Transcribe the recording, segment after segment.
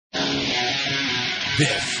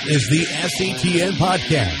This is the SETN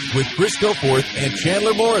Podcast with Chris Goforth and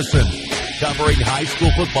Chandler Morrison, covering high school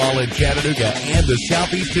football in Chattanooga and the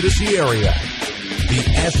Southeast Tennessee area. The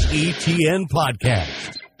SETN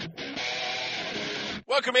Podcast.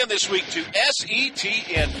 Welcome in this week to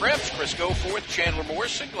SETN Preps. Chris Goforth, Chandler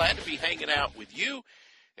Morrison, glad to be hanging out with you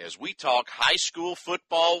as we talk high school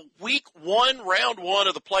football. Week 1, round 1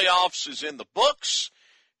 of the playoffs is in the books.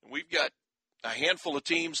 We've got a handful of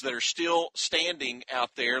teams that are still standing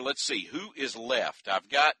out there. Let's see who is left. I've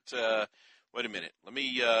got. Wait a minute. Let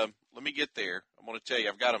me get there. I'm going to tell you.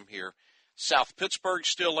 I've got them here. South Pittsburgh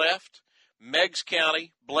still left. Meigs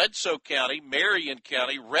County, Bledsoe County, Marion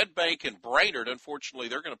County, Red Bank, and Brainerd. Unfortunately,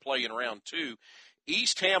 they're going to play in round 2.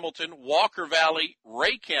 East Hamilton, Walker Valley,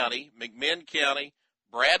 Ray County, McMinn County,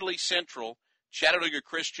 Bradley Central, Chattanooga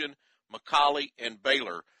Christian, McCallie, and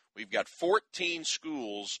Baylor. We've got 14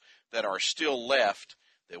 schools that are still left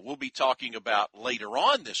that we'll be talking about later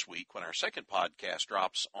on this week when our second podcast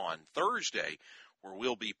drops on Thursday, where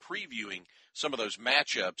we'll be previewing some of those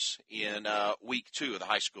matchups in week 2 of the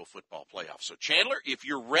high school football playoffs. So, Chandler, if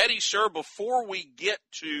you're ready, sir, before we get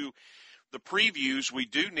to the previews, we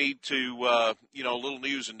do need to, a little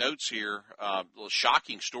news and notes here. A little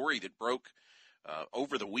shocking story that broke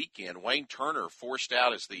over the weekend. Wayne Turner forced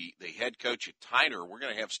out as the head coach at Tyner. We're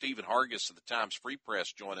going to have Stephen Hargis of the Times Free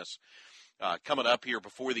Press join us coming up here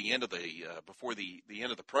before the end of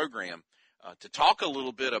the program to talk a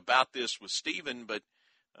little bit about this with Stephen. But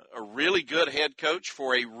a really good head coach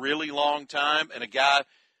for a really long time, and a guy,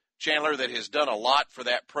 Chandler, that has done a lot for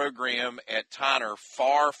that program at Tyner,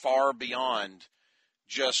 far, far beyond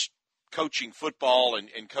just coaching football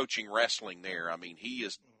and coaching wrestling there. I mean, he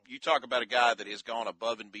is. You talk about a guy that has gone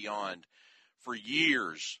above and beyond for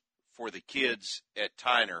years for the kids at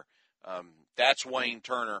Tyner. That's Wayne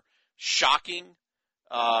Turner. Shocking,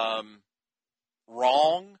 wrong.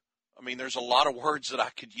 I mean, there's a lot of words that I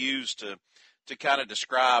could use to kind of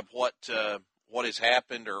describe what has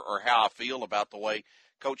happened or how I feel about the way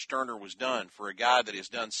Coach Turner was done. For a guy that has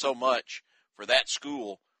done so much for that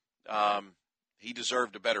school, he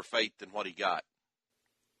deserved a better fate than what he got.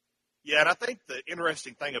 Yeah, and I think the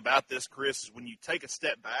interesting thing about this, Chris, is when you take a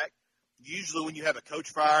step back, usually when you have a coach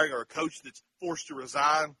firing or a coach that's forced to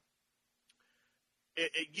resign,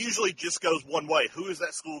 it usually just goes one way. Who is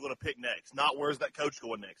that school going to pick next? Not where's that coach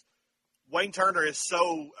going next. Wayne Turner is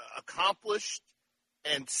so accomplished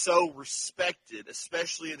and so respected,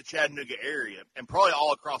 especially in the Chattanooga area and probably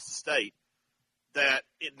all across the state, that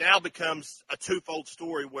it now becomes a twofold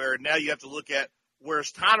story where now you have to look at where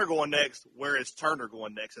is Tyner going next, where is Turner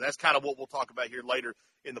going next. And that's kind of what we'll talk about here later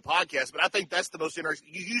in the podcast. But I think that's the most interesting.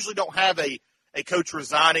 You usually don't have a coach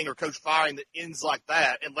resigning or coach firing that ends like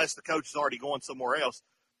that unless the coach is already going somewhere else.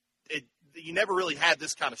 You never really had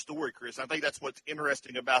this kind of story, Chris. I think that's what's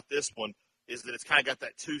interesting about this one is that it's kind of got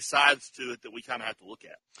that two sides to it that we kind of have to look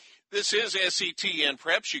at. This is SETN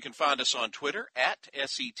Preps. You can find us on Twitter at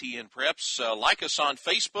SETN Preps. Like us on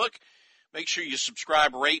Facebook. Make sure you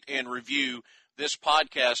subscribe, rate, and review this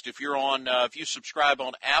podcast. If you subscribe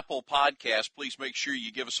on Apple Podcasts, please make sure you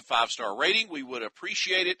give us a 5-star rating. We would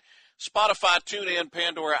appreciate it. Spotify, TuneIn,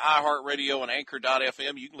 Pandora, iHeartRadio, and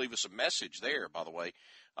Anchor.fm. You can leave us a message there, by the way.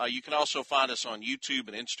 You can also find us on YouTube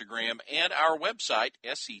and Instagram and our website,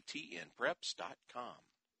 setnpreps.com.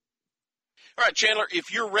 All right, Chandler,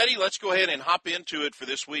 if you're ready, let's go ahead and hop into it for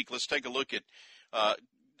this week. Let's take a look at a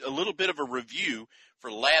little bit of a review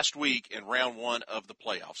for last week in round 1 of the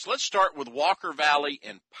playoffs. Let's start with Walker Valley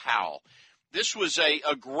and Powell. This was a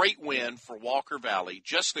great win for Walker Valley,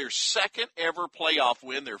 just their second ever playoff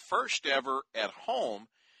win, their first ever at home.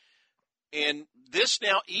 And this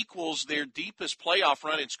now equals their deepest playoff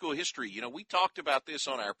run in school history. You know, we talked about this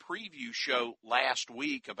on our preview show last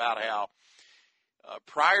week about how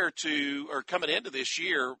coming into this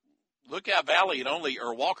year, Lookout Valley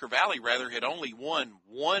Walker Valley had only won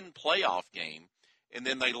one playoff game, and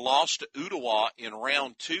then they lost to Ottawa in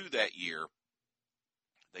round 2 that year.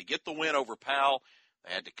 They get the win over Powell.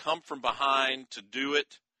 They had to come from behind to do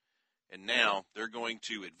it, and now they're going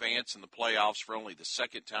to advance in the playoffs for only the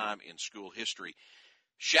second time in school history.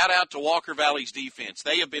 Shout out to Walker Valley's defense.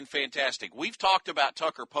 They have been fantastic. We've talked about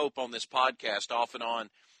Tucker Pope on this podcast off and on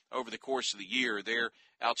over the course of the year. Their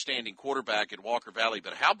outstanding quarterback at Walker Valley.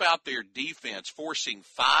 But how about their defense forcing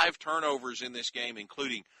 5 turnovers in this game,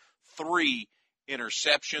 including 3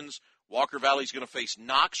 interceptions? Walker Valley's going to face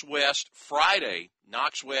Knox West Friday.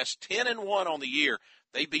 Knox West 10-1 on the year.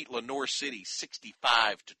 They beat Lenoir City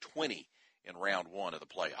 65-20 in round 1 of the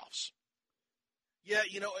playoffs. Yeah,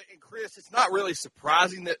 and Chris, it's not really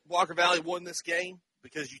surprising that Walker Valley won this game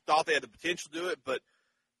because you thought they had the potential to do it, but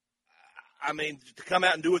I mean, to come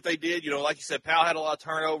out and do what they did, like you said, Powell had a lot of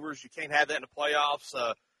turnovers. You can't have that in the playoffs.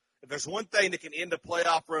 If there's one thing that can end a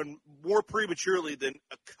playoff run more prematurely than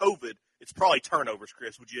a COVID, it's probably turnovers,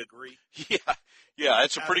 Chris. Would you agree? Yeah,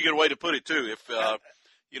 that's a pretty good way to put it too.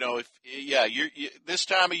 This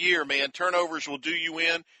time of year, man, turnovers will do you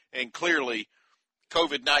in, and clearly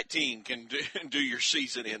COVID-19 can do your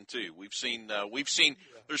season in too. We've seen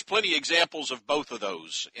there's plenty of examples of both of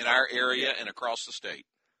those in our area and across the state.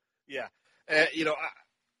 Yeah.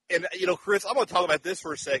 Chris, I'm going to talk about this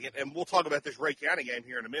for a second, and we'll talk about this Ray County game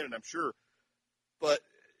here in a minute, I'm sure. But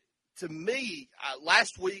to me,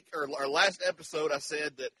 last week or last episode, I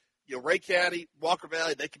said that, Ray County, Walker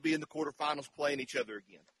Valley, they could be in the quarterfinals playing each other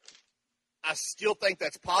again. I still think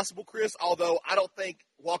that's possible, Chris, although I don't think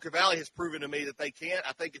Walker Valley has proven to me that they can't.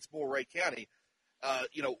 I think it's more Ray County.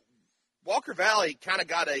 Walker Valley kind of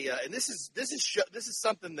got and this is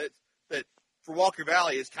something that for Walker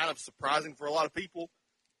Valley is kind of surprising for a lot of people.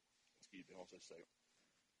 Excuse me, I'll just say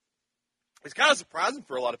it's kind of surprising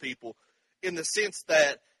for a lot of people in the sense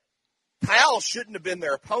that Powell shouldn't have been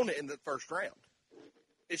their opponent in the first round.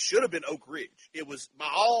 It should have been Oak Ridge. It was, by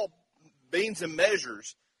all means and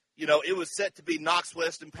measures, it was set to be Knox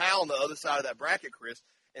West and Powell on the other side of that bracket, Chris.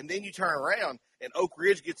 And then you turn around and Oak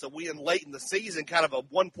Ridge gets a win late in the season, kind of a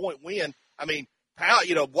 1-point win. I mean,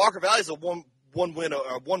 Powell, Walker Valley's a one win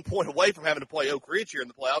or 1 point away from having to play Oak Ridge here in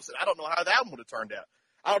the playoffs, and I don't know how that one would have turned out.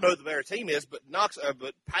 I don't know who the better team is, but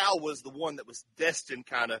Powell was the one that was destined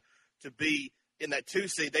kind of to be in that 2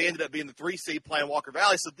 seed. They ended up being the 3 seed playing Walker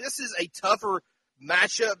Valley. So this is a tougher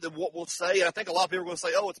matchup than what we'll say. And I think a lot of people are going to say,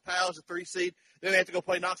 it's Powell, it's a 3 seed. Then they have to go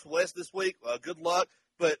play Knox West this week. Good luck.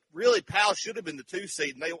 But really, Powell should have been the 2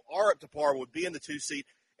 seed, and they are up to par with being the 2 seed.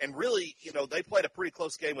 And really, they played a pretty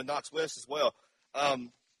close game with Knox West as well.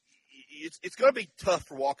 It's going to be tough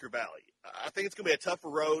for Walker Valley. I think it's going to be a tougher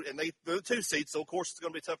road, and they're the 2 seeds, so of course it's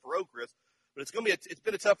going to be a tougher road, Chris. But it's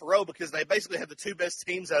been a tougher road because they basically have the 2 best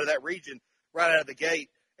teams out of that region right out of the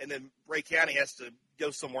gate, and then Ray County has to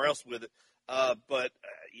go somewhere else with it.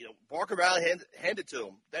 Walker Valley handed to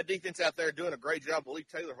them. That defense out there doing a great job. I believe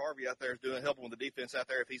Taylor Harvey out there is helping with the defense out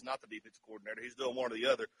there. If he's not the defensive coordinator, he's doing one or the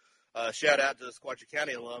other. Shout out to the Sequatchie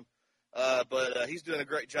County alum. But he's doing a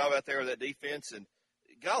great job out there with that defense. And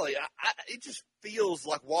golly, it just feels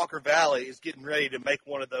like Walker Valley is getting ready to make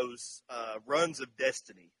one of those runs of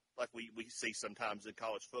destiny, like we see sometimes in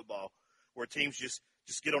college football, where teams just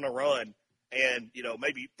get on a run, and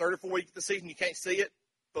maybe 3rd or 4th week of the season you can't see it.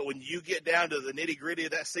 But when you get down to the nitty-gritty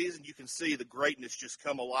of that season, you can see the greatness just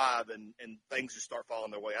come alive and things just start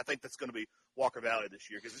falling their way. I think that's going to be Walker Valley this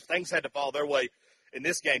year because things had to fall their way in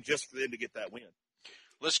this game just for them to get that win.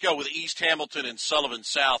 Let's go with East Hamilton and Sullivan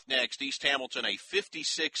South next. East Hamilton, a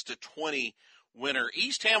 56-20 winner.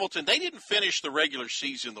 East Hamilton, they didn't finish the regular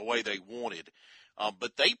season the way they wanted,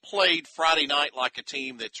 but they played Friday night like a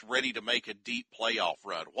team that's ready to make a deep playoff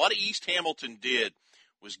run. What East Hamilton did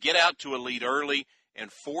was get out to a lead early and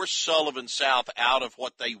force Sullivan South out of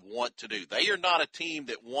what they want to do. They are not a team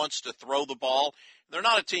that wants to throw the ball. They're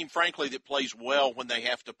not a team, frankly, that plays well when they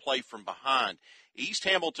have to play from behind. East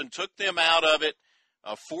Hamilton took them out of it,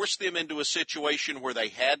 forced them into a situation where they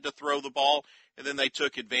had to throw the ball, and then they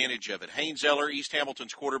took advantage of it. Haynes Eller, East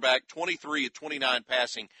Hamilton's quarterback, 23 of 29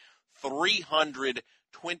 passing,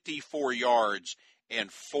 324 yards, and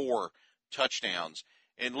 4 touchdowns.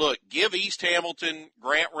 And look, give East Hamilton,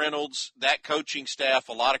 Grant Reynolds, that coaching staff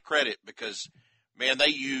a lot of credit because, man,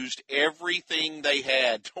 they used everything they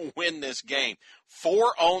had to win this game.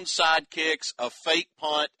 4 onside kicks, a fake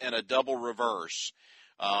punt, and a double reverse.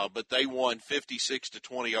 But they won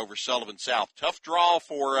 56-20 over Sullivan South. Tough draw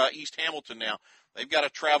for East Hamilton now. They've got to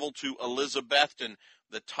travel to Elizabethton,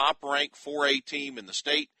 the top-ranked 4A team in the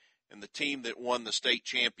state and the team that won the state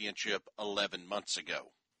championship 11 months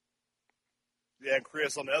ago. Yeah, and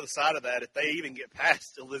Chris, on the other side of that, if they even get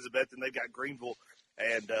past Elizabeth, then they've got Greenville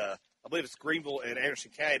and I believe it's Greenville and Anderson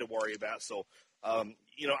County to worry about. So, I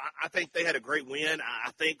think they had a great win. I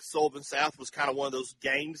think Sullivan South was kind of one of those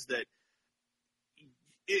games that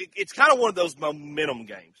it's kind of one of those momentum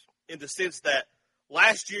games in the sense that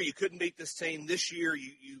last year you couldn't beat this team. This year,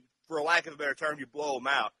 you for a lack of a better term, you blow them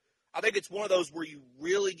out. I think it's one of those where you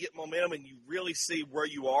really get momentum and you really see where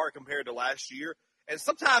you are compared to last year. And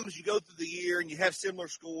sometimes you go through the year and you have similar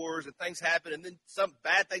scores and things happen and then some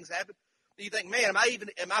bad things happen. And you think, man, am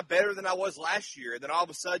I better than I was last year? And then all of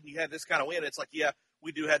a sudden you have this kind of win. It's like, yeah,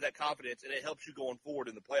 we do have that confidence and it helps you going forward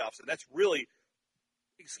in the playoffs. And that's really,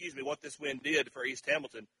 what this win did for East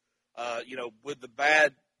Hamilton. With the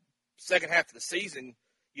bad second half of the season,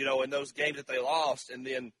 in those games that they lost and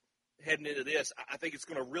then heading into this, I think it's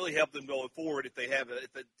going to really help them going forward if they have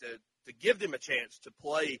to give them a chance to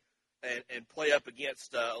play and play up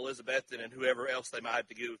against Elizabethton and whoever else they might have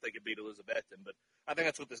to do if they could beat Elizabethton. But I think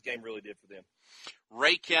that's what this game really did for them.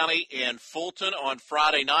 Ray County and Fulton on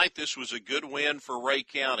Friday night. This was a good win for Ray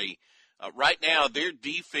County. Right now, their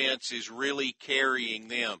defense is really carrying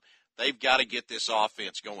them. They've got to get this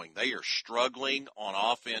offense going. They are struggling on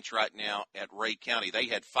offense right now at Ray County. They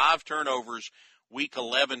had 5 turnovers Week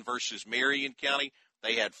 11 versus Marion County.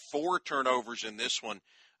 They had 4 turnovers in this one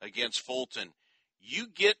against Fulton. You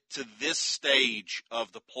get to this stage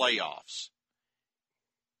of the playoffs.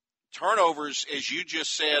 Turnovers, as you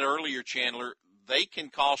just said earlier, Chandler, they can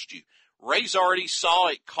cost you. Ray's already saw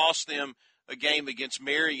it cost them a game against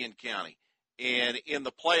Marion County. And in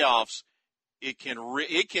the playoffs, it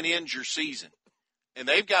can end your season. And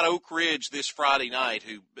they've got Oak Ridge this Friday night,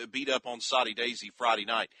 who beat up on Soddy Daisy Friday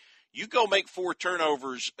night. You go make 4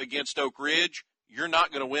 turnovers against Oak Ridge, you're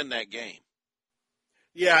not going to win that game.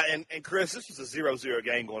 Yeah, and Chris, this was a 0-0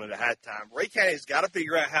 game going into halftime. Ray County's got to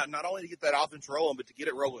figure out how not only to get that offense rolling, but to get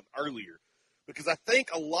it rolling earlier. Because I think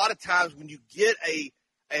a lot of times when you get a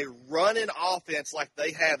running offense like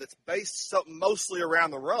they have that's based mostly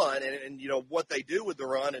around the run and you know, what they do with the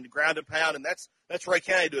run and ground and pound, and that's Ray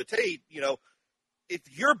County to a T, you know, if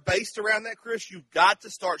you're based around that, Chris, you've got to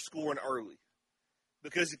start scoring early.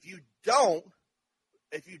 Because if you don't,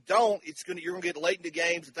 you're going to get late into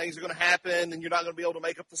games and things are going to happen and you're not going to be able to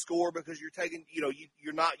make up the score because you're taking, you know,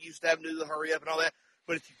 you're not used to having to do the hurry up and all that.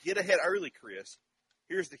 But if you get ahead early, Chris,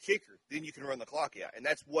 here's the kicker. Then you can run the clock out. And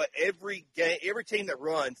that's what every team that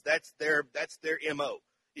runs, that's their MO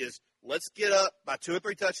is let's get up by 2 or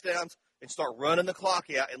 3 touchdowns and start running the clock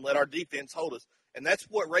out and let our defense hold us. And that's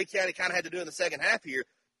what Ray County kind of had to do in the second half here.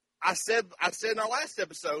 I said in our last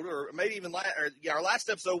episode, or maybe even our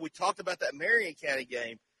last episode, we talked about that Marion County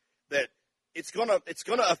game, that it's gonna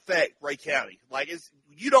affect Ray County. Like,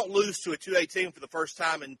 you don't lose to a 2A team for the first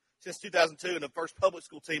time since 2002, and the first public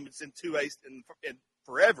school team that's in 2A in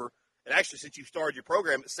forever, and actually since you started your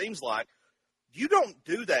program, it seems like. You don't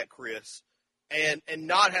do that, Chris, and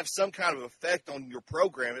not have some kind of effect on your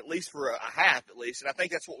program, at least for a half, at least. And I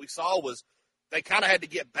think that's what we saw was they kind of had to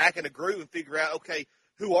get back in a groove and figure out, okay,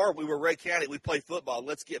 who are we? We're Ray County. We play football.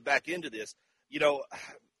 Let's get back into this. You know,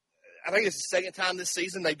 I think it's the second time this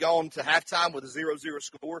season they've gone to halftime with a 0-0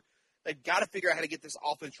 score. They've got to figure out how to get this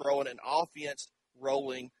offense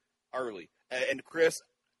rolling early. And, Chris,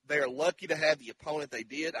 they are lucky to have the opponent they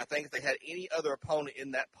did. I think if they had any other opponent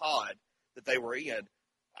in that pod that they were in,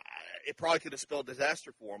 it probably could have spelled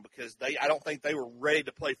disaster for them because I don't think they were ready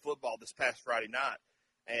to play football this past Friday night.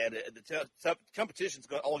 And the competition's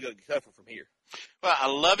only going to get tougher from here. Well, I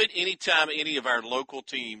love it anytime any of our local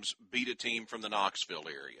teams beat a team from the Knoxville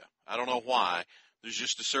area. I don't know why. There's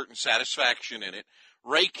just a certain satisfaction in it.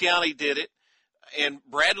 Ray County did it, and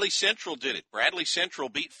Bradley Central did it. Bradley Central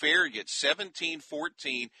beat Farragut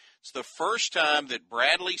 17-14. It's the first time that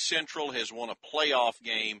Bradley Central has won a playoff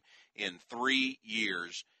game in 3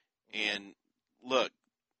 years. And, look,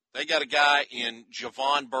 they got a guy in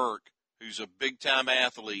Javon Burke who's a big-time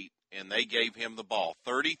athlete, and they gave him the ball.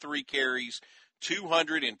 33 carries,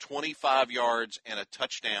 225 yards, and a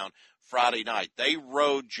touchdown Friday night. They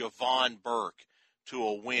rode Javon Burke to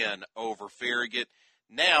a win over Farragut.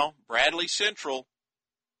 Now, Bradley Central,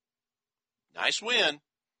 nice win.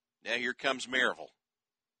 Now here comes Maryville.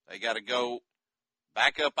 They got to go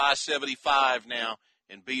back up I-75 now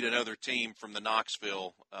and beat another team from the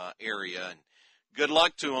Knoxville area. And good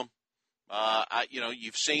luck to them.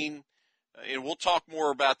 You've seen, and we'll talk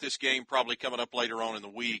more about this game probably coming up later on in the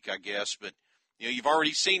week, I guess. But you've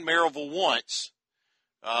already seen Maryville once.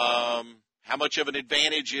 How much of an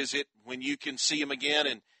advantage is it when you can see them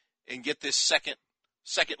again and get this second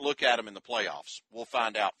look at them in the playoffs? We'll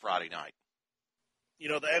find out Friday night. The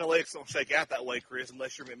analytics don't shake out that way, Chris,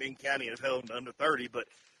 unless you're McMinn County and have held them to under 30. But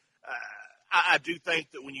I do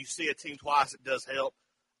think that when you see a team twice, it does help.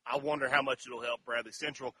 I wonder how much it'll help Bradley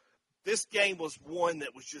Central. This game was one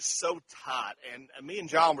that was just so tight. And me and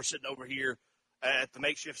John were sitting over here at the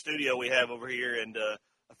makeshift studio we have over here and a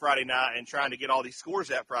Friday night and trying to get all these scores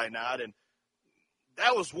out Friday night. And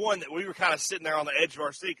that was one that we were kind of sitting there on the edge of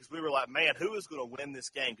our seat because we were like, man, who is going to win this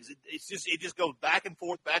game? Because it just goes back and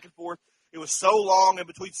forth, back and forth. It was so long in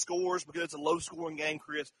between scores because it's a low-scoring game,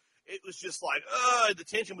 Chris. It was just like, the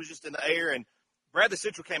tension was just in the air. And Bradley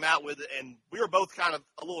Central came out with it, and we were both kind of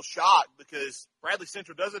a little shocked because Bradley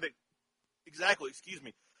Central doesn't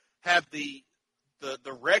have the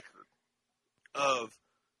record of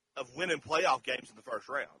of winning playoff games in the first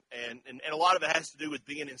round. And a lot of it has to do with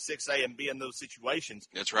being in 6A and being in those situations.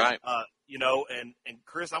 That's right. And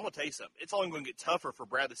Chris, I'm going to tell you something. It's only going to get tougher for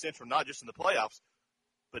Bradley Central, not just in the playoffs,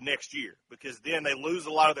 but next year, because then they lose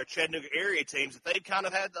a lot of their Chattanooga area teams that they kind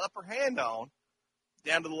of had the upper hand on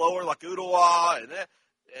down to the lower, like Ooltewah,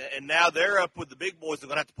 and now they're up with the big boys. They're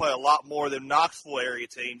going to have to play a lot more than Knoxville area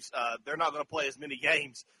teams. They're not going to play as many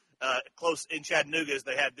games close in Chattanooga as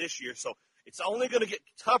they had this year. So it's only going to get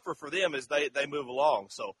tougher for them as they move along.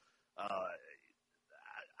 So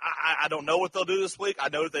I don't know what they'll do this week. I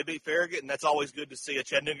know that they beat Farragut, and that's always good to see a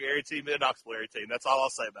Chattanooga area team and a Knoxville area team. That's all I'll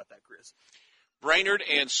say about that, Chris. Brainerd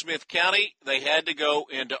and Smith County, they had to go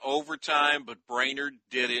into overtime, but Brainerd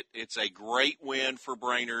did it. It's a great win for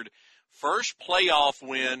Brainerd. First playoff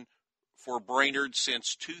win for Brainerd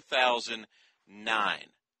since 2009.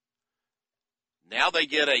 Now they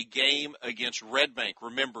get a game against Red Bank.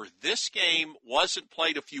 Remember, this game wasn't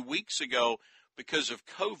played a few weeks ago because of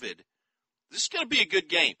COVID. This is going to be a good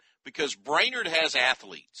game because Brainerd has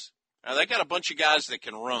athletes. Now, they got a bunch of guys that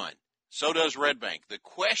can run. So does Red Bank. The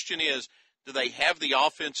question is, do they have the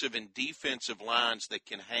offensive and defensive lines that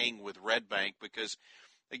can hang with Red Bank? Because,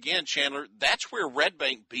 again, Chandler, that's where Red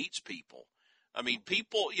Bank beats people. I mean,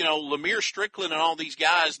 people, Lemire Strickland and all these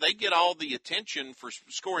guys, they get all the attention for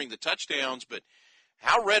scoring the touchdowns, but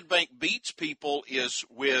how Red Bank beats people is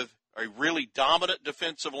with a really dominant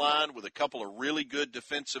defensive line with a couple of really good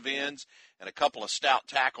defensive ends and a couple of stout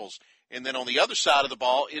tackles. And then on the other side of the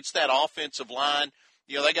ball, it's that offensive line.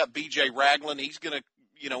 They got B.J. Ragland. He's going to,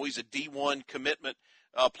 he's a D1 commitment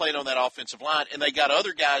playing on that offensive line. And they got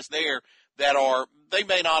other guys there that they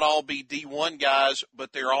may not all be D1 guys,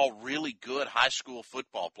 but they're all really good high school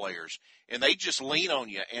football players. And they just lean on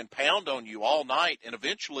you and pound on you all night, and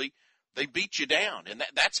eventually they beat you down. And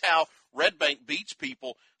that's how Red Bank beats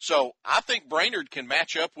people. So I think Brainerd can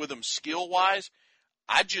match up with them skill-wise.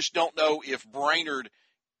 I just don't know if Brainerd,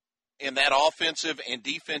 in that offensive and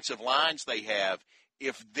defensive lines they have,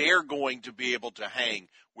 if they're going to be able to hang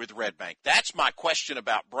with Red Bank. That's my question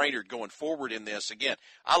about Brainerd going forward in this. Again,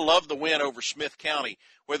 I love the win over Smith County,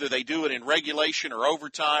 whether they do it in regulation or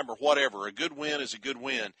overtime or whatever. A good win is a good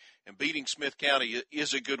win, and beating Smith County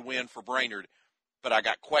is a good win for Brainerd, but I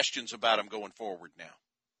got questions about them going forward now.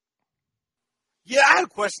 Yeah, I have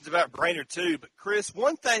questions about Brainerd too, but Chris,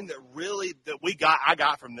 one thing that I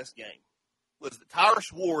got from this game was that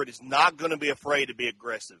Tyrus Ward is not going to be afraid to be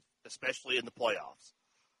aggressive, especially in the playoffs.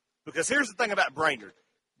 Because here's the thing about Brainerd.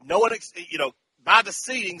 No one, by the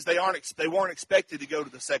seedings, they weren't expected to go to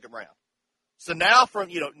the second round. So now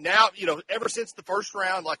ever since the first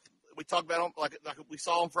round, like we talked about, like we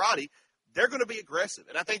saw on Friday, they're going to be aggressive.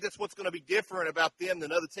 And I think that's what's going to be different about them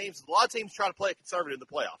than other teams. A lot of teams try to play it conservative in the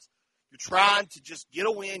playoffs. You're trying to just get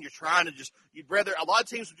a win. A lot of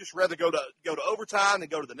teams would just rather go to overtime than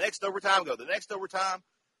go to the next overtime, go to the next overtime.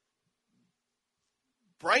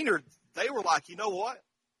 Brainerd, they were like, you know what?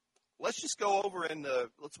 Let's just go over and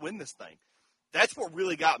let's win this thing. That's what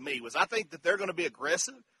really got me, was I think that they're going to be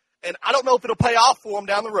aggressive. And I don't know if it'll pay off for them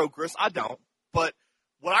down the road, Chris. I don't. But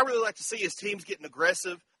what I really like to see is teams getting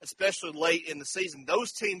aggressive, especially late in the season.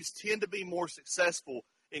 Those teams tend to be more successful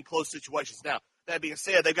in close situations. Now, that being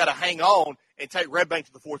said, they've got to hang on and take Red Bank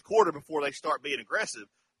to the fourth quarter before they start being aggressive.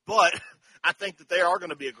 But I think that they are going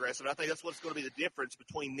to be aggressive. I think that's what's going to be the difference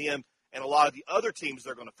between them and a lot of the other teams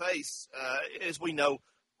they're going to face. As we know,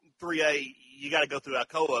 3A, you got to go through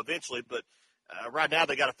Alcoa eventually, but right now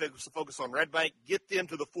they got to focus on Red Bank, get them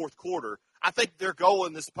to the fourth quarter. I think their goal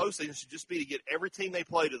in this postseason should just be to get every team they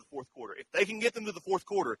play to the fourth quarter. If they can get them to the fourth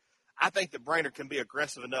quarter, I think that Brainerd can be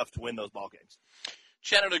aggressive enough to win those ball games.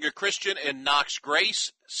 Chattanooga Christian and Knox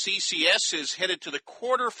Grace. CCS is headed to the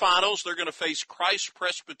quarterfinals. They're going to face Christ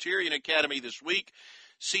Presbyterian Academy this week.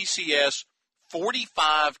 CCS,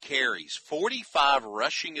 45 carries, 45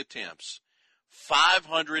 rushing attempts,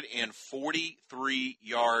 543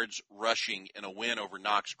 yards rushing in a win over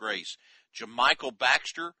Knox Grace. Jamichael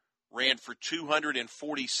Baxter ran for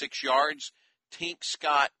 246 yards. Tink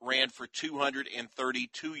Scott ran for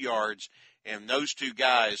 232 yards. And those two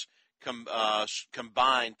guys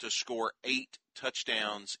combined to score 8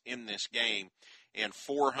 touchdowns in this game and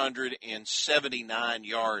 479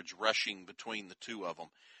 yards rushing between the two of them.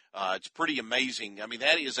 It's pretty amazing. I mean,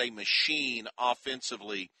 that is a machine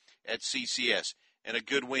offensively at CCS, and a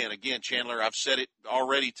good win. Again, Chandler, I've said it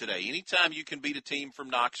already today. Anytime you can beat a team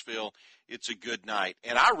from Knoxville, it's a good night.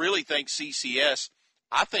 And I really think CCS,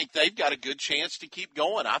 I think they've got a good chance to keep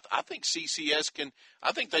going. I think CCS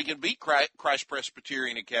they can beat Christ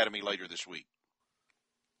Presbyterian Academy later this week.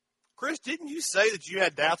 Chris, didn't you say that you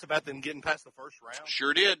had doubts about them getting past the first round?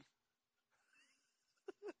 Sure did.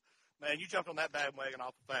 Man, you jumped on that bandwagon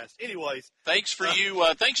awful fast. Anyways. Thanks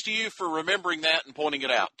to you for remembering that and pointing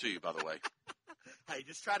it out, too, by the way. Hey,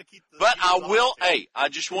 just try to keep the... But I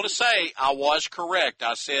just want to say I was correct.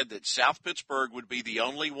 I said that South Pittsburgh would be the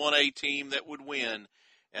only 1A team that would win,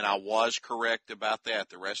 and I was correct about that.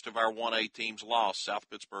 The rest of our 1A teams lost. South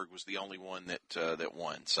Pittsburgh was the only one that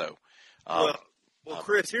won. So, well,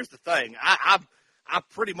 Chris, here's the thing. I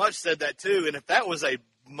pretty much said that, too, and if that was a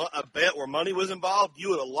bet where money was involved,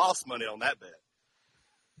 you would have lost money on that bet,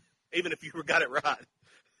 even if you got it right.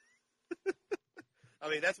 I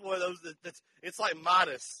mean, that's one of those it's like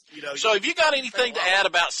modest, you know. So have you got anything to add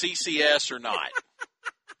about CCS or not?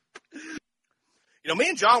 You know, me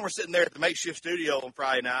and John were sitting there at the makeshift studio on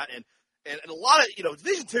Friday night, and a lot of, you know,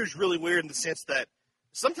 Division II is really weird in the sense that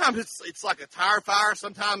sometimes it's like a tire fire,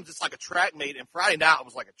 sometimes it's like a track meet, and Friday night it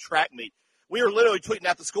was like a track meet. We were literally tweeting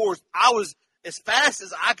out the scores. I was, as fast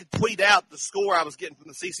as I could tweet out the score I was getting from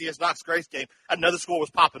the CCS Knox Grace game, another score was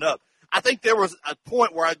popping up. I think there was a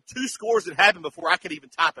point where two scores had happened before I could even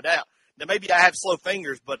type it out. Now, maybe I have slow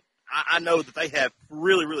fingers, but I know that they have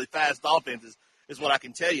really, really fast offenses is what I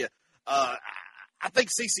can tell you. I think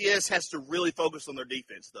CCS has to really focus on their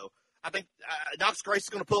defense, though. I think Knox Grace is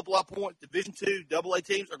going to put up a lot of points. Division II AA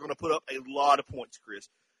teams are going to put up a lot of points, Chris.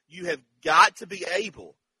 You have got to be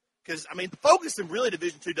able, because, I mean, the focus in really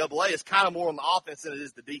Division II AA is kind of more on the offense than it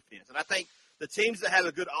is the defense. And I think the teams that have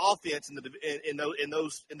a good offense in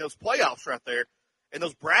those playoffs right there, in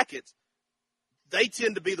those brackets, they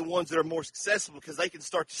tend to be the ones that are more successful because they can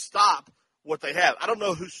start to stop what they have. I don't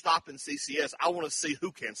know who's stopping CCS. I want to see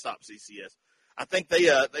who can stop CCS. I think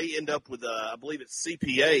they end up with I believe it's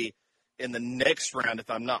CPA in the next round,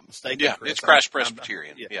 if I'm not mistaken. Yeah, Chris. it's Crash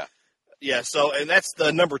Presbyterian. Yeah. So, and that's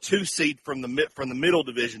the number 2 seed from the middle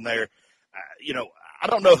division there. You know, I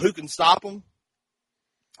don't know who can stop them.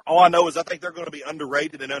 All I know is I think they're going to be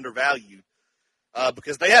underrated and undervalued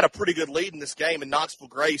because they had a pretty good lead in this game. In Knoxville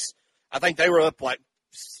Grace, I think they were up like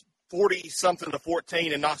 40-something to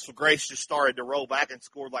 14, and Knoxville Grace just started to roll back and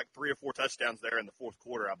scored like 3 or 4 touchdowns there in the fourth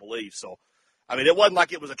quarter, I believe. So, I mean, it wasn't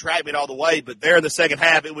like it was a track meet all the way, but there in the second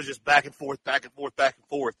half, it was just back and forth, back and forth, back and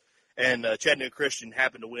forth. And Chattanooga Christian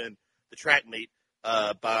happened to win the track meet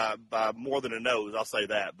by more than a nose, I'll say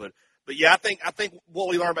that. But yeah, I think what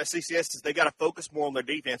we learned about CCS is they got to focus more on their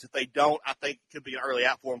defense. If they don't, I think it could be an early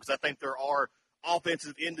out for them because I think there are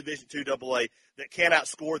offensive in Division II AA that can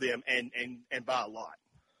outscore them and by a lot.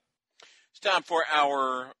 It's time for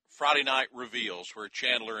our Friday night reveals, where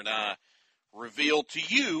Chandler and I reveal to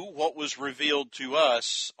you what was revealed to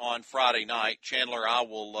us on Friday night. Chandler, I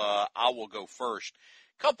will go first.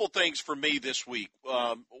 Couple things for me this week.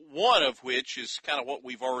 One of which is kind of what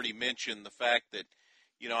we've already mentioned, the fact that,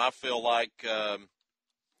 you know, I feel like kind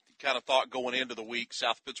of thought going into the week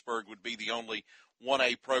South Pittsburgh would be the only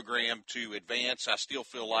 1A program to advance. I still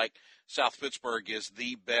feel like South Pittsburgh is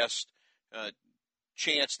the best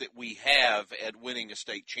chance that we have at winning a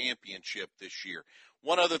state championship this year.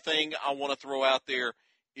 One other thing I want to throw out there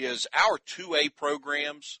is our 2A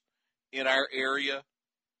programs in our area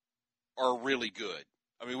are really good.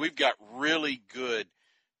 I mean, we've got really good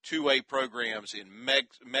 2A programs in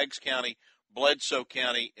Meigs County, Bledsoe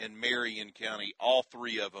County, and Marion County. All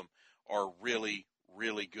 3 of them are really,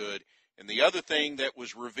 really good. And the other thing that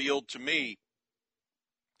was revealed to me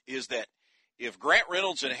is that if Grant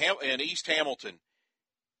Reynolds and East Hamilton,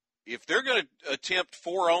 if they're going to attempt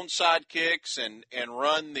 4 onside kicks and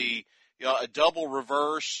run a double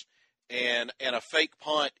reverse and a fake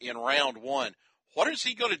punt in round 1, what is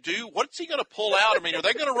he going to do? What's he going to pull out? I mean, are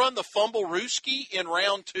they going to run the fumble Rooski in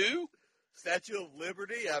round 2? Statue of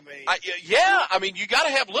Liberty? I mean. Yeah, I mean, you got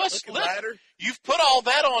to have, listen, you've put all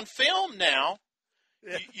that on film now.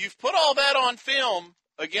 Yeah. You've put all that on film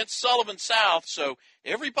against Sullivan South, so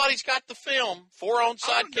everybody's got the film. 4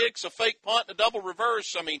 onside kicks, a fake punt, and a double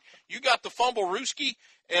reverse. I mean, you got the fumble Rooski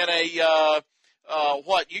and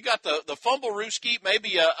you got the fumble Rooski,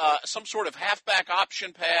 maybe some sort of halfback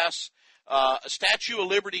option pass, a Statue of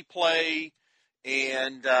Liberty play,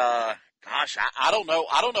 and gosh, I don't know.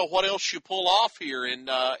 I don't know what else you pull off here in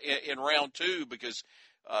round 2 because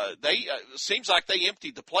they seems like they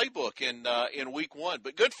emptied the playbook in week 1.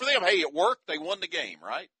 But good for them. Hey, it worked. They won the game,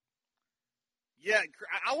 right? Yeah,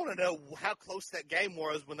 I want to know how close that game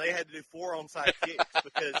was when they had to do 4 onside kicks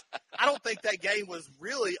because I don't think that game was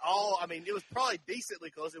really all. I mean, it was probably decently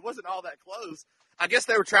close. It wasn't all that close. I guess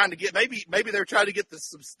they were trying to get maybe they were trying to get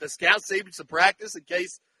the scouts even some practice in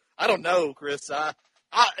case. I don't know, Chris. Now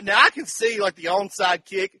I can see like the onside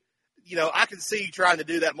kick. You know, I can see you trying to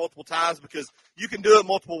do that multiple times because you can do it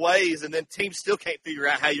multiple ways, and then teams still can't figure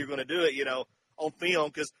out how you're going to do it. You know, on film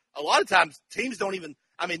because a lot of times teams don't even.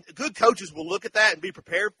 I mean, good coaches will look at that and be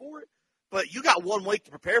prepared for it, but you got 1 week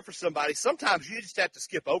to prepare for somebody. Sometimes you just have to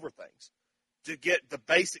skip over things to get the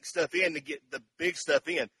basic stuff in, to get the big stuff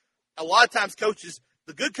in. A lot of times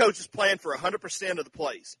the good coaches plan for 100% of the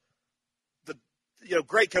plays.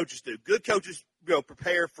 Great coaches do. Good coaches,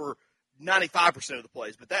 prepare for 95% of the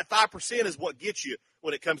plays, but that 5% is what gets you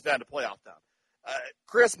when it comes down to playoff time.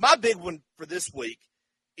 Chris, my big one for this week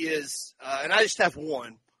is, and I just have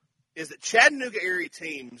one, is that Chattanooga area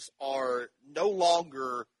teams are no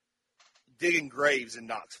longer digging graves in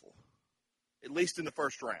Knoxville, at least in the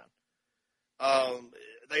first round.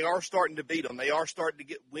 They are starting to beat them. They are starting to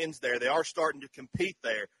get wins there. They are starting to compete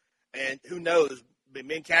there. And who knows,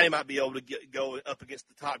 Min County might be able to go up against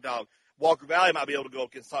the top dog. Walker Valley might be able to go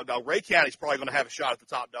up against the top dog. Ray County's probably going to have a shot at the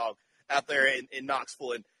top dog out there in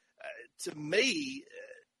Knoxville. And to me,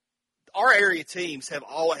 our area teams have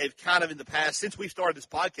kind of in the past, since we started this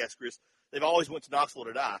podcast, Chris, they've always went to Knoxville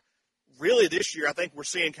to die. Really this year, I think we're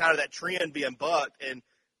seeing kind of that trend being bucked. And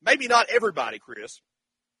maybe not everybody, Chris,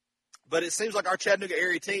 but it seems like our Chattanooga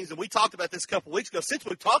area teams, and we talked about this a couple weeks ago. Since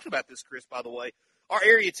we've talked about this, Chris, by the way, our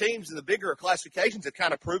area teams in the bigger classifications have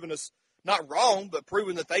kind of proven us not wrong, but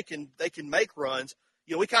proven that they can make runs.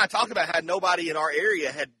 We kind of talked about how nobody in our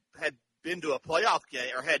area had been to a playoff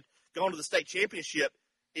game or had gone to the state championship,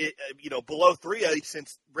 below 3A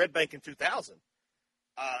since Red Bank in 2000.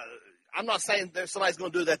 I'm not saying that somebody's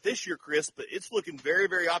going to do that this year, Chris, but it's looking very,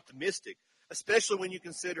 very optimistic, especially when you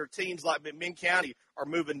consider teams like Min County are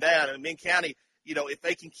moving down. And Min County, if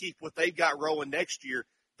they can keep what they've got rolling next year,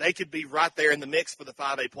 they could be right there in the mix for the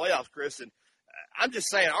 5A playoffs, Chris. And I'm just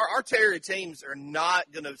saying our area teams are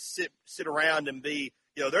not going to sit around and be,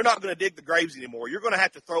 they're not going to dig the graves anymore. You're going to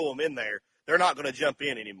have to throw them in there. They're not going to jump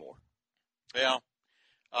in anymore. Yeah.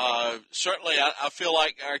 Certainly, I feel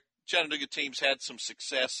like our Chattanooga teams had some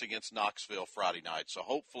success against Knoxville Friday night. So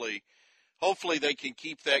hopefully they can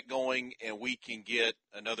keep that going and we can get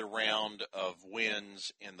another round of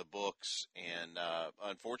wins in the books. And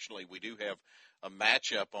unfortunately, we do have a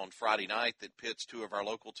matchup on Friday night that pits two of our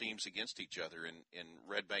local teams against each other in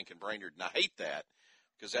Red Bank and Brainerd. And I hate that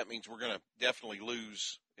because that means we're going to definitely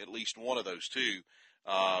lose at least one of those two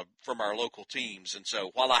from our local teams. And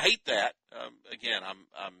so while I hate that, again,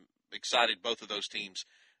 I'm excited both of those teams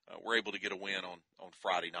were able to get a win on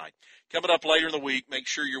Friday night. Coming up later in the week, make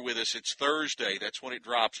sure you're with us. It's Thursday. That's when it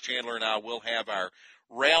drops. Chandler and I will have our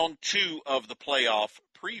round 2 of the playoff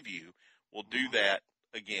preview. We'll do that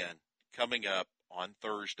again coming up on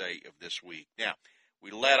Thursday of this week. Now,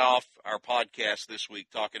 we let off our podcast this week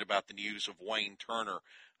talking about the news of Wayne Turner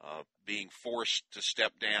being forced to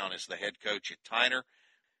step down as the head coach at Tyner.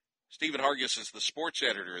 Stephen Hargis is the sports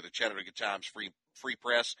editor of the Chattanooga Times Free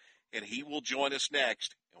Press, and he will join us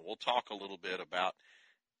next, and we'll talk a little bit about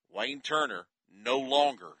Wayne Turner, no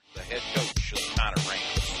longer the head coach of the Tyner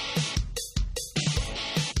Rams.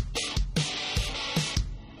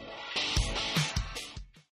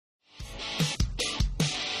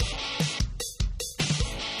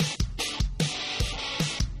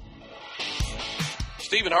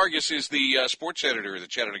 Stephen Hargis is the sports editor of the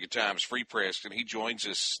Chattanooga Times Free Press, and he joins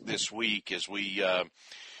us this week as we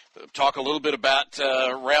talk a little bit about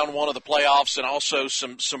round 1 of the playoffs and also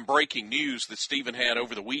some breaking news that Stephen had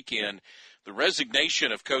over the weekend. The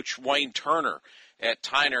resignation of Coach Wayne Turner at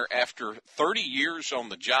Tyner after 30 years on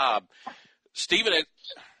the job. Stephen,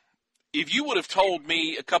 if you would have told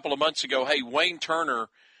me a couple of months ago, hey, Wayne Turner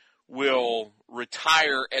will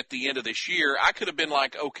retire at the end of this year, I could have been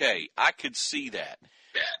like, okay, I could see that.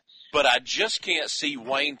 But I just can't see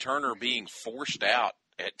Wayne Turner being forced out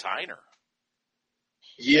at Tyner.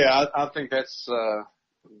 Yeah, I think that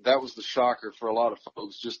was the shocker for a lot of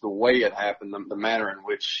folks, just the way it happened, the manner in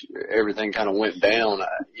which everything kind of went down.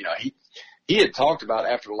 He had talked about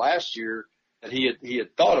after last year that he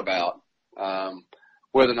had thought about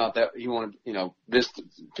whether or not that he wanted, this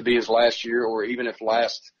to be his last year, or even if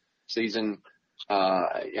last season,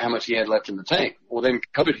 how much he had left in the tank. Well, then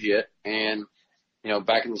COVID hit, and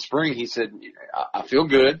back in the spring, he said, I feel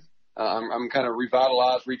good. I'm kind of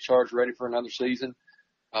revitalized, recharged, ready for another season.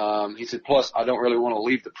 He said, plus, I don't really want to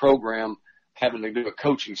leave the program having to do a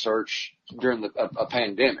coaching search during a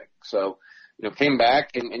pandemic. So, came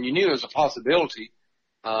back, and you knew it was a possibility.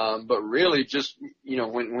 But really just,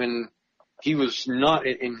 when he was not,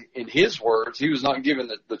 in his words, he was not given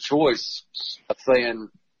the choice of saying,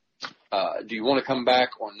 do you want to come back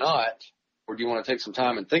or not? Or do you want to take some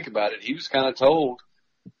time and think about it? He was kind of told,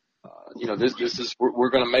 this is, we're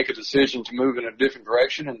going to make a decision to move in a different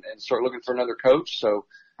direction and start looking for another coach. So,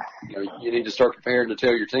 you need to start preparing to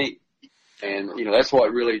tell your team. And, that's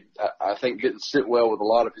what really, I think, didn't sit well with a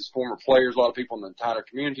lot of his former players, a lot of people in the Tyner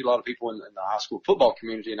community, a lot of people in the high school football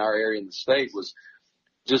community in our area in the state, was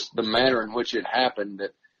just the manner in which it happened.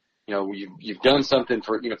 That, you've done something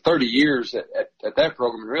for, 30 years at that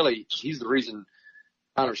program. And really, he's the reason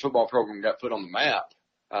Tyner's football program got put on the map.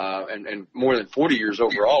 And more than 40 years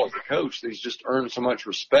overall as a coach. He's just earned so much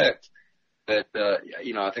respect that,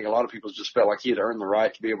 I think a lot of people just felt like he had earned the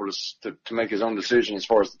right to be able to make his own decision as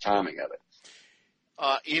far as the timing of it.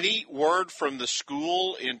 Any word from the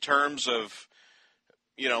school in terms of,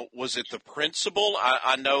 was it the principal?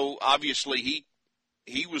 I know obviously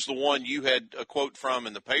he was the one you had a quote from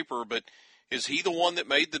in the paper, but is he the one that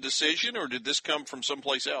made the decision, or did this come from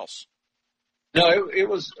someplace else? No, it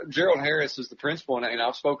was Gerald Harris is the principal, and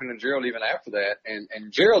I've spoken to Gerald even after that,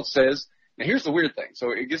 and Gerald says, now here's the weird thing.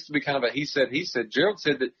 So it gets to be kind of a he said. Gerald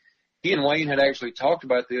said that he and Wayne had actually talked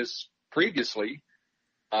about this previously,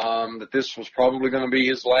 that this was probably going to be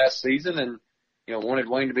his last season, and, wanted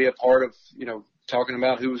Wayne to be a part of, talking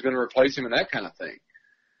about who was going to replace him and that kind of thing.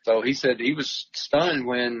 So he said he was stunned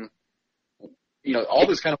when, all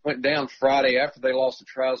this kind of went down Friday after they lost to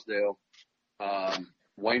Trousdale.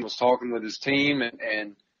 Wayne was talking with his team,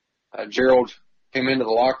 and Gerald came into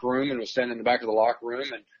the locker room and was standing in the back of the locker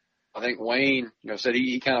room. And I think Wayne, said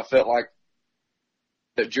he kind of felt like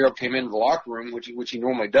that Gerald came into the locker room, which he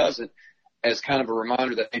normally doesn't, as kind of a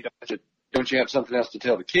reminder that, hey, don't you have something else to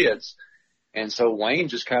tell the kids? And so Wayne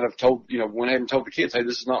just kind of went ahead and told the kids, hey,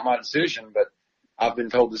 this is not my decision, but I've been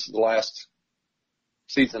told this is the last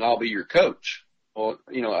season I'll be your coach. Well,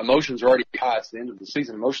 emotions are already high. It's the end of the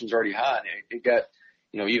season. Emotions are already high. And it got,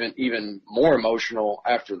 even more emotional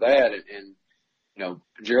after that. And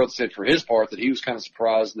Gerald said for his part that he was kind of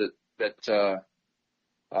surprised that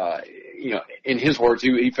in his words,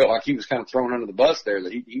 he felt like he was kind of thrown under the bus there,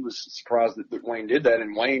 that he was surprised that Wayne did that.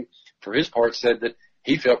 And Wayne, for his part, said that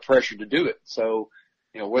he felt pressured to do it. So,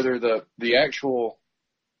 whether the actual,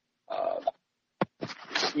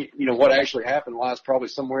 what actually happened lies probably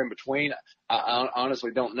somewhere in between. I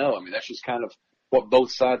honestly don't know. I mean, that's just kind of what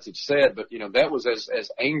both sides have said. But, that was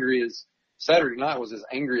as angry as Saturday night was as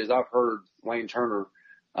angry as I've heard Wayne Turner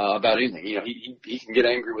about anything. He can get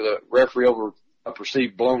angry with a referee over a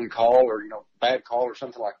perceived blown call or, bad call or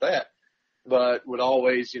something like that, but would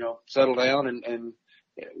always, settle down and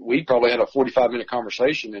we probably had a 45-minute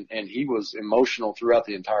conversation and he was emotional throughout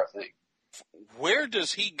the entire thing. Where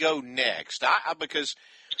does he go next? Because,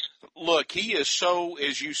 look, he is so,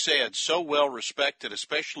 as you said, so well respected,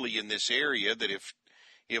 especially in this area, that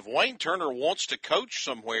if Wayne Turner wants to coach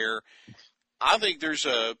somewhere, I think there's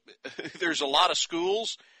a lot of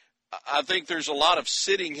schools. I think there's a lot of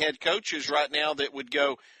sitting head coaches right now that would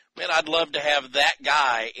go, man, I'd love to have that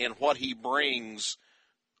guy and what he brings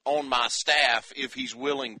on my staff if he's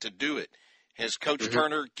willing to do it. Has Coach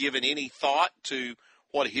Turner given any thought to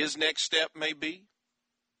what his next step may be?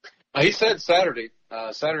 He said Saturday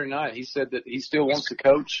night, he said that he still wants to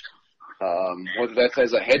coach. Whether that's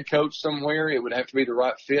as a head coach somewhere, it would have to be the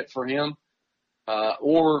right fit for him,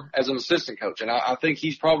 or as an assistant coach. And I think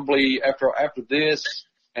he's probably, after this,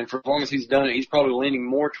 and for as long as he's done it, he's probably leaning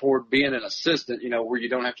more toward being an assistant, where you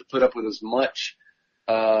don't have to put up with as much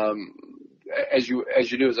as you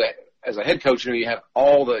do as a head coach. You have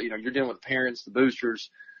all the, you're dealing with parents, the boosters,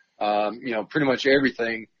 pretty much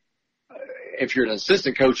everything. If you're an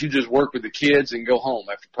assistant coach, you just work with the kids and go home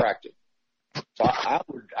after practice. So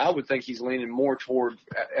I would think he's leaning more toward,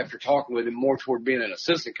 after talking with him, more toward being an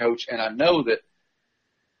assistant coach. And I know that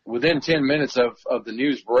within 10 minutes of the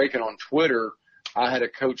news breaking on Twitter, I had a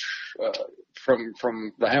coach from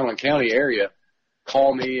the Hamilton County area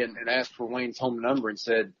call me and ask for Wayne's home number and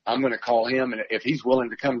said, I'm going to call him, and if he's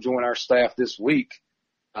willing to come join our staff this week,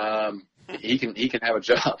 he can have a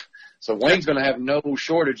job. So Wayne's going to have no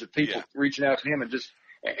shortage of people reaching out to him.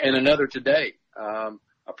 And another today,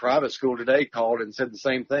 a private school today called and said the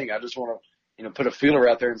same thing. I just want to, put a feeler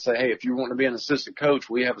out there and say, hey, if you want to be an assistant coach,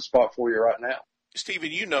 we have a spot for you right now.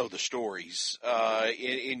 Stephen, you know the stories,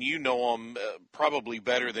 and you know them probably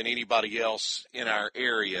better than anybody else in our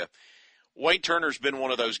area. Wayne Turner's been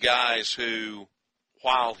one of those guys who,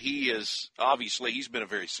 while he's been a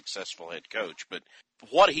very successful head coach, but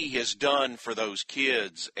what he has done for those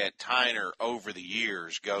kids at Tyner over the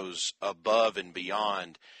years goes above and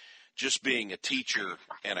beyond just being a teacher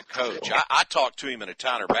and a coach. I talked to him in a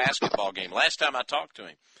Tyner basketball game. Last time I talked to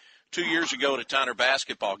him, 2 years ago at a Tyner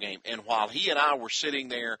basketball game, and while he and I were sitting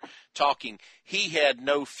there talking, he had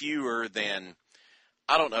no fewer than,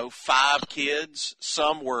 5 kids.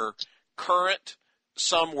 Some were current,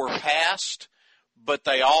 some were past, but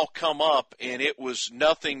they all come up, and it was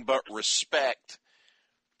nothing but respect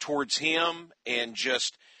towards him and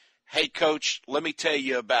just, hey, Coach, let me tell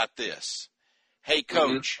you about this. Hey,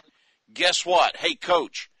 Coach, guess what? Hey,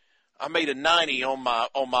 Coach, I made a 90 on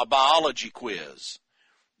my biology quiz.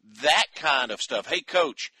 That kind of stuff. Hey,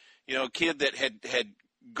 Coach, you know, a kid that had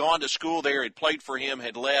gone to school there, had played for him,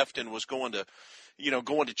 had left and was going to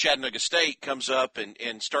Chattanooga State, comes up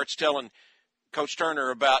and starts telling Coach Turner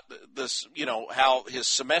about this, you know, how his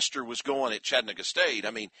semester was going at Chattanooga State.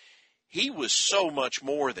 I mean, he was so much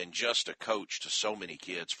more than just a coach to so many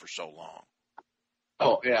kids for so long.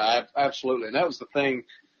 Oh, yeah, absolutely. And that was the thing.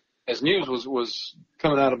 As news was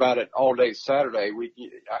coming out about it all day Saturday,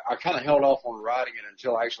 I kind of held off on writing it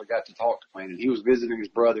until I actually got to talk to Wayne. And he was visiting his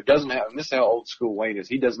brother. And this is how old school Wayne is.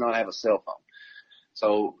 He does not have a cell phone.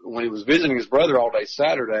 So when he was visiting his brother all day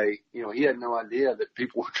Saturday, you know, he had no idea that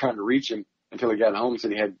people were trying to reach him until he got home. So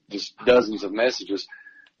he had just dozens of messages.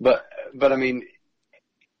 But I mean,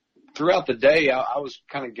 throughout the day, I was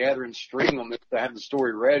kind of gathering string on this to have the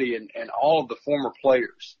story ready, and all of the former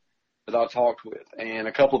players that I talked with and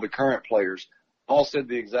a couple of the current players all said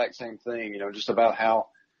the exact same thing, you know, just about how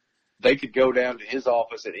they could go down to his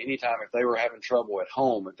office at any time if they were having trouble at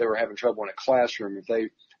home, if they were having trouble in a classroom, if they,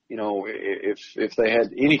 you know, if they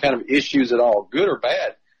had any kind of issues at all, good or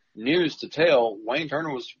bad news to tell. Wayne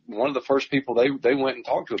Turner was one of the first people they went and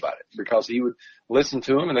talked to about it, because he would listen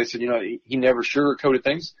to them, and they said, you know, he never sugarcoated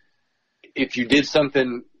things. If you did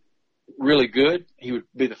something really good, he would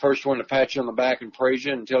be the first one to pat you on the back and praise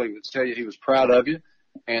you and tell you he was proud of you.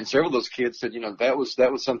 And several of those kids said, you know, that was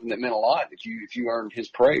something that meant a lot if you earned his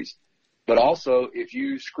praise. But also, if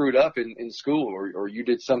you screwed up in school or you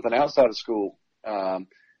did something outside of school,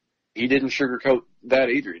 he didn't sugarcoat that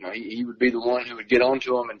either. You know, he would be the one who would get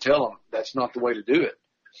onto them and tell them that's not the way to do it.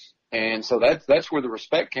 And so that's where the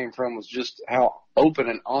respect came from, was just how open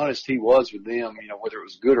and honest he was with them. You know, whether it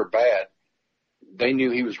was good or bad, they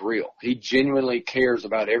knew he was real. He genuinely cares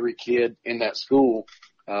about every kid in that school,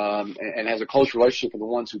 and has a close relationship with the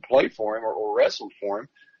ones who played for him or wrestled for him.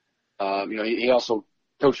 You know, he also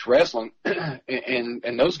coached wrestling,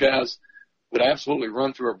 and those guys would absolutely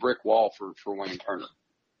run through a brick wall for Wayne Turner.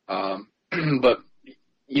 But,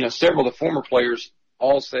 you know, several of the former players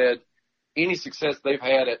all said any success they've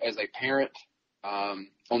had as a parent,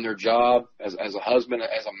 on their job, as a husband,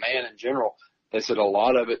 as a man in general, they said a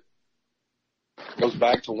lot of it goes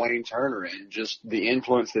back to Wayne Turner and just the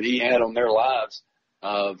influence that he had on their lives.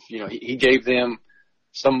 Of, you know, he gave them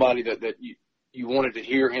somebody that you wanted to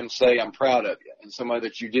hear him say, I'm proud of you, and somebody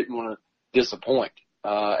that you didn't want to disappoint.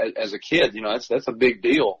 As a kid, you know, that's a big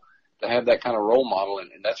deal to have that kind of role model, and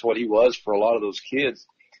that's what he was for a lot of those kids.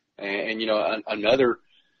 And you know, another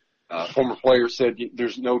former player said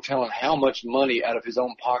there's no telling how much money out of his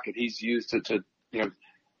own pocket he's used to you know,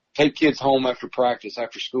 take kids home after practice,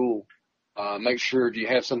 after school. Make sure you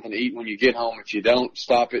have something to eat when you get home. If you don't,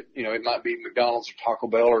 stop it. You know, it might be McDonald's or Taco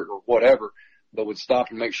Bell or whatever, but would stop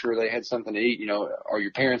and make sure they had something to eat. You know, are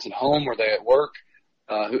your parents at home? Are they at work?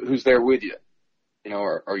 Who's there with you? You know,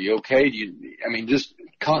 are you okay? I mean, just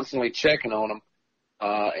constantly checking on them.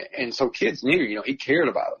 And so kids knew, you know, he cared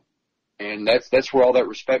about them. And that's where all that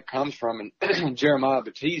respect comes from. And Jeremiah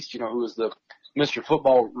Batiste, you know, who was the Mr.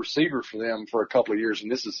 Football receiver for them for a couple of years,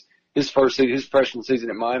 and this is his first season, his freshman season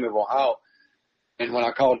at Miami of Ohio. And when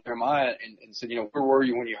I called Jeremiah and said, you know, where were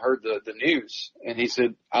you when you heard the news? And he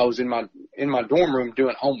said, I was in my dorm room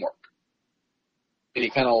doing homework. And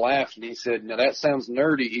he kind of laughed and he said, now that sounds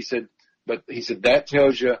nerdy. He said, but he said, that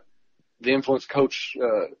tells you the influence Coach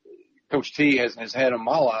T has had on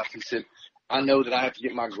my life. He said, I know that I have to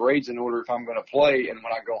get my grades in order if I'm going to play. And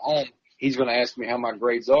when I go home, he's going to ask me how my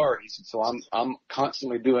grades are. He said, so I'm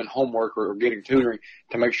constantly doing homework or getting tutoring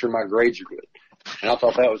to make sure my grades are good. And I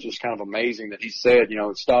thought that was just kind of amazing that he said, you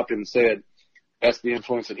know, stopped him and said, that's the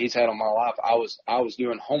influence that he's had on my life. I was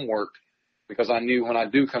doing homework because I knew when I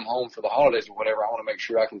do come home for the holidays or whatever, I want to make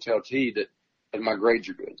sure I can tell T that my grades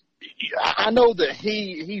are good. I know that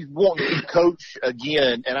he's wanting to coach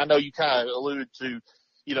again, and I know you kind of alluded to,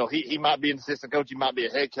 you know, he might be an assistant coach, he might be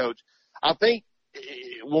a head coach. I think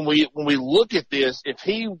when we look at this, if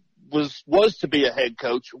he was to be a head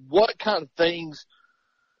coach, what kind of things,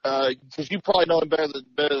 because you probably know him better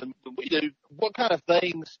than we do, what kind of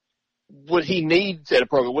things would he need at a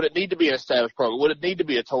program? Would it need to be an established program? Would it need to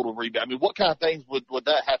be a total rebuild? I mean, what kind of things would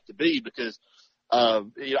that have to be? Because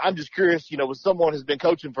you know, I'm just curious, you know, when someone has been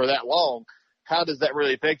coaching for that long, how does that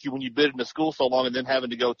really affect you when you've been in a school so long and then having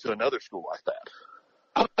to go to another school like that?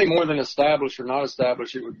 I think more than established or not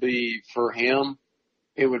established, it would be for him.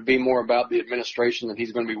 It would be more about the administration that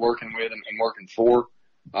he's going to be working with and working for.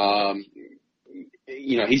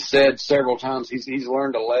 You know, he said several times he's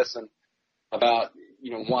learned a lesson about,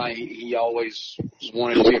 why he always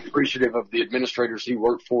wanted to be appreciative of the administrators he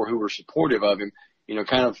worked for who were supportive of him,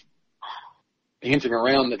 kind of hinting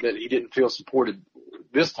around that he didn't feel supported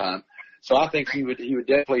this time. So I think he would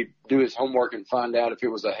definitely do his homework and find out if it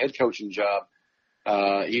was a head coaching job.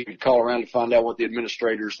 He would call around to find out what the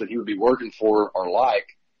administrators that he would be working for are like.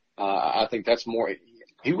 I think that's more,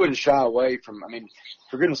 he wouldn't shy away from,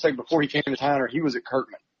 for goodness sake, before he came to Tyner, he was at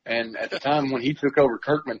Kirkman. And at the time when he took over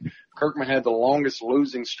Kirkman had the longest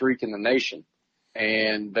losing streak in the nation.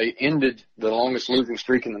 And they ended the longest losing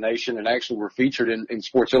streak in the nation and actually were featured in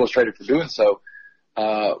Sports Illustrated for doing so,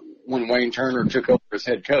 when Wayne Turner took over as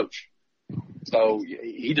head coach. So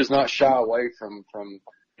he does not shy away from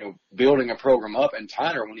building a program up. And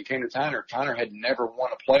Tyner, when he came to Tyner had never won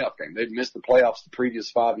a playoff game. They'd missed the playoffs the previous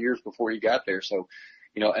 5 years before he got there. So,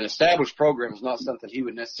 an established program is not something he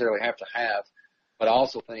would necessarily have to have. But I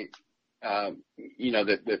also think,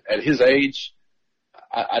 that at his age,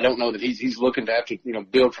 I don't know that he's looking to have to,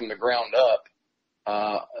 build from the ground up.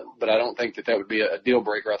 But I don't think that would be a deal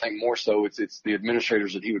breaker. I think more so it's the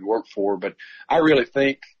administrators that he would work for. But I really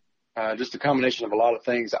think, just a combination of a lot of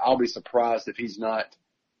things, I'll be surprised if he's not,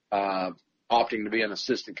 opting to be an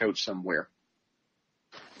assistant coach somewhere.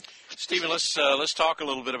 Stephen, let's talk a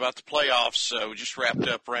little bit about the playoffs. We just wrapped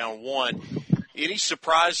up round one. Any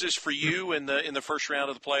surprises for you in the first round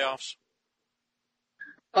of the playoffs?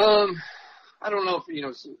 I don't know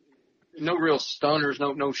if, no real stunners,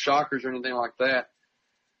 no shockers or anything like that.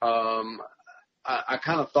 I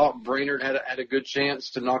kind of thought Brainerd had a good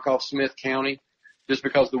chance to knock off Smith County just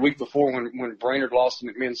because the week before when Brainerd lost to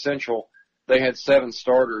McMinn Central, they had 7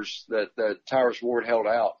 starters that Tyrus Ward held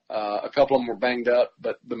out. A couple of them were banged up,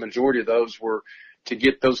 but the majority of those were to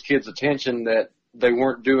get those kids' attention that they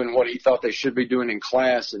weren't doing what he thought they should be doing in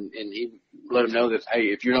class. And he let them know that, hey,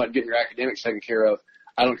 if you're not getting your academics taken care of,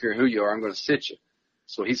 I don't care who you are, I'm going to sit you.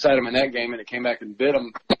 So he sat them in that game, and it came back and bit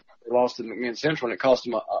them. They lost to McMinn Central, and it cost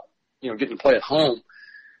them, getting to play at home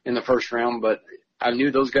in the first round. But I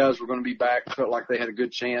knew those guys were going to be back. Felt like they had a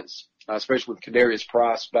good chance, especially with Kadarius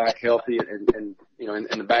Price back healthy and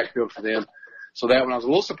in the backfield for them. So that one, I was a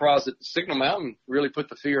little surprised that Signal Mountain really put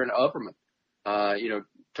the fear into Upperman.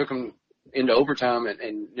 Took them into overtime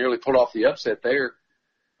and nearly pulled off the upset there.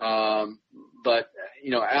 But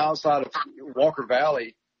outside of Walker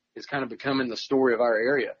Valley is kind of becoming the story of our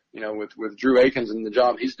area, with Drew Akins and the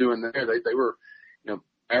job he's doing there. They were,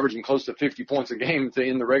 averaging close to 50 points a game to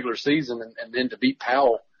end the regular season and then to beat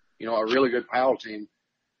Powell, a really good Powell team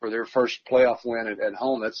for their first playoff win at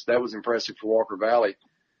home. That was impressive for Walker Valley.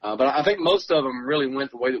 But I think most of them really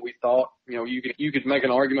went the way that we thought. You could make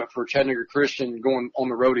an argument for Chattanooga Christian going on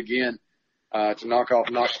the road again, to knock off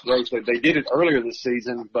Knox Grace. They did it earlier this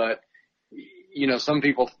season, but, some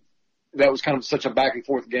people, that was kind of such a back and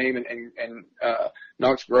forth game and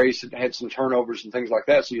Knox Grace had some turnovers and things like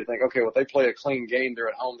that. So you think, okay, well, if they play a clean game, they're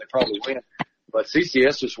at home, they probably win. But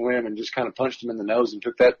CCS just went and just kind of punched them in the nose and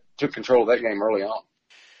took control of that game early on.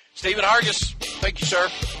 Stephen Hargis, thank you, sir.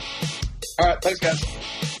 All right. Thanks, guys.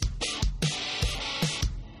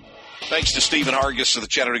 Thanks to Stephen Hargis of the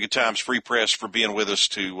Chattanooga Times Free Press for being with us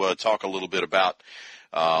to talk a little bit about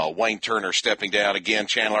Wayne Turner stepping down. Again,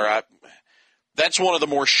 Chandler, that's one of the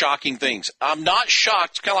more shocking things. I'm not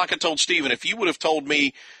shocked, kind of like I told Stephen, if you would have told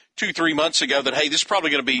me 2-3 months ago that, hey, this is probably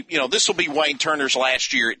going to be, this will be Wayne Turner's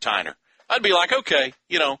last year at Tyner, I'd be like, okay,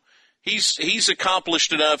 he's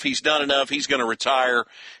accomplished enough, he's done enough, he's going to retire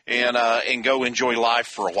and go enjoy life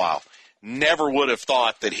for a while. Never would have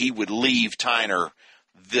thought that he would leave Tyner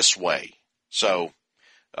this way. So,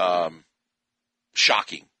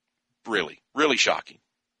 shocking, really, really shocking.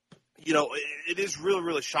 It is really,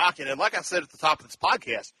 really shocking. And like I said at the top of this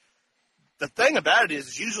podcast, the thing about it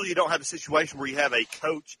is usually you don't have a situation where you have a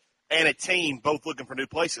coach and a team both looking for new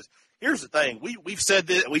places. Here's the thing. We've said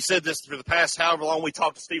this for the past however long we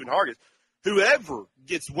talked to Stephen Hargis. Whoever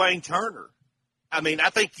gets Wayne Turner, I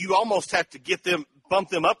think you almost have to bump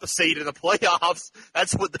them up a seed in the playoffs.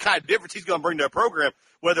 That's what the kind of difference he's going to bring to a program,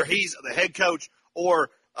 whether he's the head coach or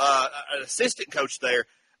an assistant coach there.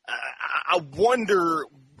 I wonder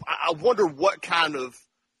what kind of,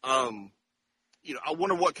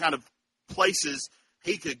 places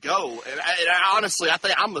he could go. And I honestly, I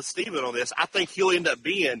think I'm with Stephen on this. I think he'll end up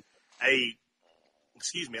being an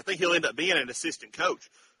assistant coach.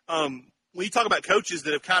 When you talk about coaches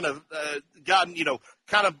that have kind of gotten,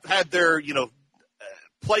 kind of had their,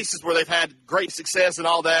 places where they've had great success and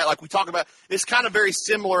all that, like we talk about, it's kind of very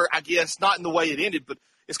similar, I guess, not in the way it ended, but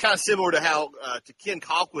it's kind of similar to how to Ken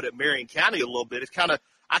Colquitt at Marion County a little bit. It's kind of,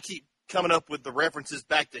 I keep coming up with the references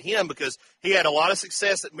back to him because he had a lot of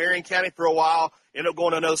success at Marion County for a while, ended up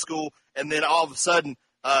going to another school, and then all of a sudden,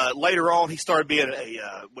 later on, he started being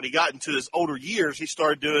when he got into his older years, he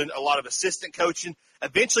started doing a lot of assistant coaching,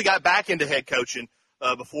 eventually got back into head coaching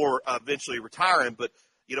before eventually retiring. But,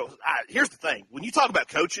 here's the thing. When you talk about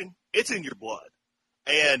coaching, it's in your blood.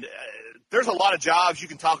 And there's a lot of jobs you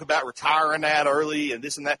can talk about retiring at early and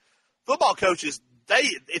this and that. Football coaches,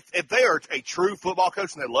 if they are a true football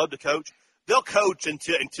coach and they love to coach, they'll coach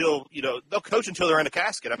until they're in a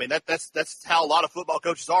casket. I mean, that's how a lot of football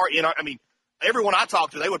coaches are. Everyone I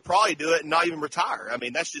talk to, they would probably do it and not even retire. I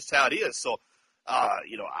mean, that's just how it is. So,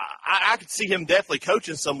 I could see him definitely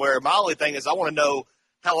coaching somewhere. My only thing is I want to know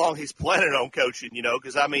how long he's planning on coaching,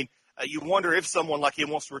 because, you wonder if someone like him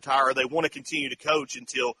wants to retire or they want to continue to coach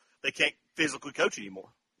until they can't physically coach anymore.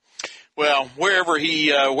 Well, wherever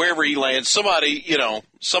he lands, somebody's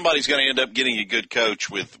going to end up getting a good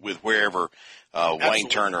coach with wherever Wayne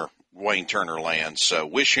Turner lands. So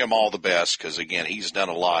wish him all the best because, again, he's done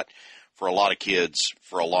a lot for a lot of kids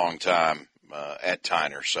for a long time at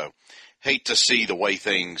Tyner. So hate to see the way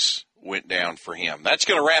things went down for him. That's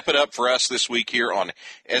going to wrap it up for us this week here on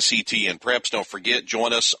SETN Preps. Don't forget,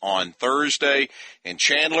 join us on Thursday, and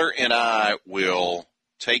Chandler and I will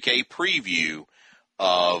take a preview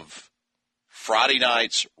of Friday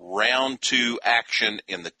night's round 2 action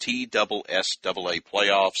in the TSSAA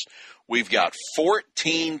playoffs. We've got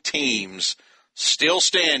 14 teams still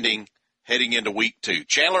standing heading into week 2.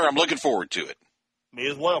 Chandler, I'm looking forward to it. Me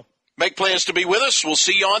as well. Make plans to be with us. We'll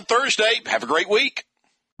see you on Thursday. Have a great week.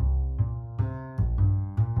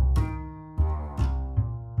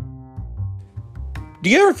 Do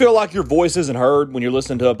you ever feel like your voice isn't heard when you're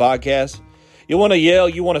listening to a podcast? You want to yell,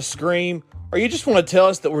 you want to scream, or you just want to tell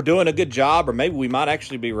us that we're doing a good job, or maybe we might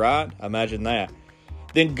actually be right? Imagine that.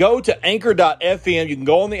 Then go to anchor.fm. You can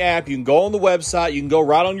go on the app, you can go on the website, you can go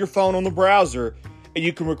right on your phone on the browser, and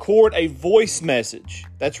you can record a voice message.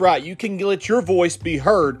 That's right. You can let your voice be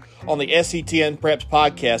heard on the SETN Preps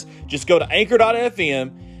podcast. Just go to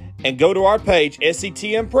anchor.fm and go to our page,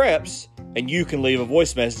 SETN Preps, and you can leave a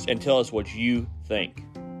voice message and tell us what you think.